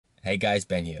Hey guys,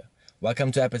 Ben here.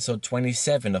 Welcome to episode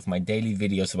 27 of my daily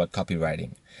videos about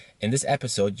copywriting. In this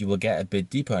episode, you will get a bit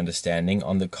deeper understanding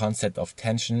on the concept of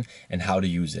tension and how to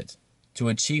use it. To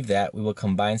achieve that, we will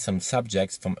combine some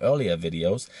subjects from earlier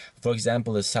videos, for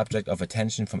example, the subject of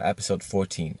attention from episode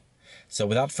 14. So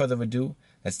without further ado,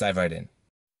 let's dive right in.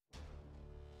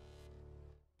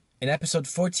 In episode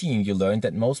 14, you learned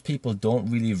that most people don't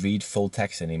really read full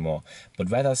text anymore, but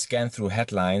rather scan through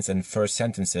headlines and first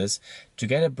sentences to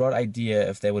get a broad idea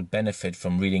if they would benefit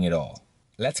from reading it all.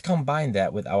 Let's combine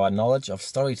that with our knowledge of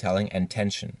storytelling and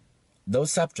tension.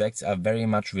 Those subjects are very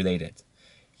much related.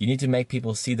 You need to make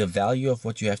people see the value of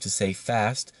what you have to say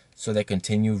fast so they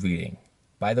continue reading.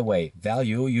 By the way,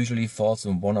 value usually falls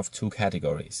in one of two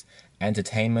categories: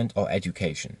 entertainment or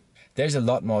education. There's a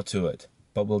lot more to it,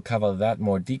 but we'll cover that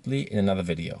more deeply in another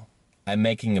video. I'm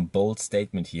making a bold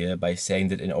statement here by saying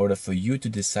that in order for you to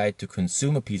decide to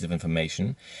consume a piece of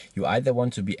information, you either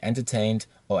want to be entertained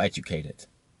or educated.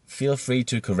 Feel free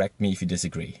to correct me if you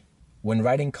disagree. When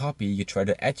writing copy, you try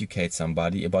to educate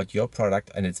somebody about your product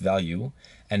and its value,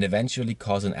 and eventually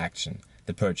cause an action,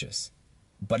 the purchase.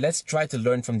 But let's try to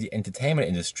learn from the entertainment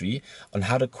industry on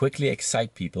how to quickly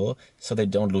excite people so they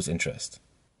don't lose interest.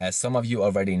 As some of you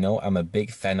already know, I'm a big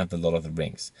fan of The Lord of the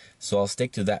Rings, so I'll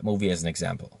stick to that movie as an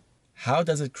example. How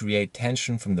does it create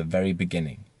tension from the very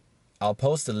beginning? I'll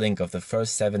post a link of the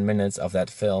first 7 minutes of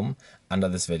that film under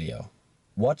this video.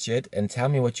 Watch it and tell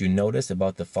me what you notice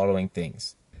about the following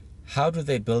things. How do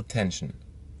they build tension?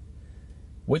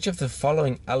 Which of the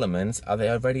following elements are they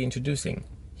already introducing?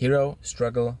 Hero,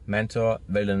 struggle, mentor,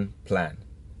 villain, plan.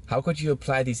 How could you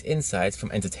apply these insights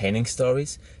from entertaining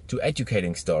stories to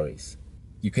educating stories?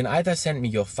 You can either send me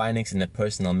your findings in a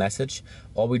personal message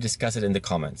or we discuss it in the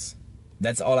comments.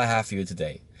 That's all I have for you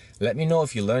today. Let me know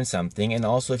if you learned something and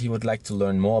also if you would like to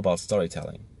learn more about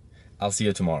storytelling. I'll see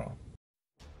you tomorrow.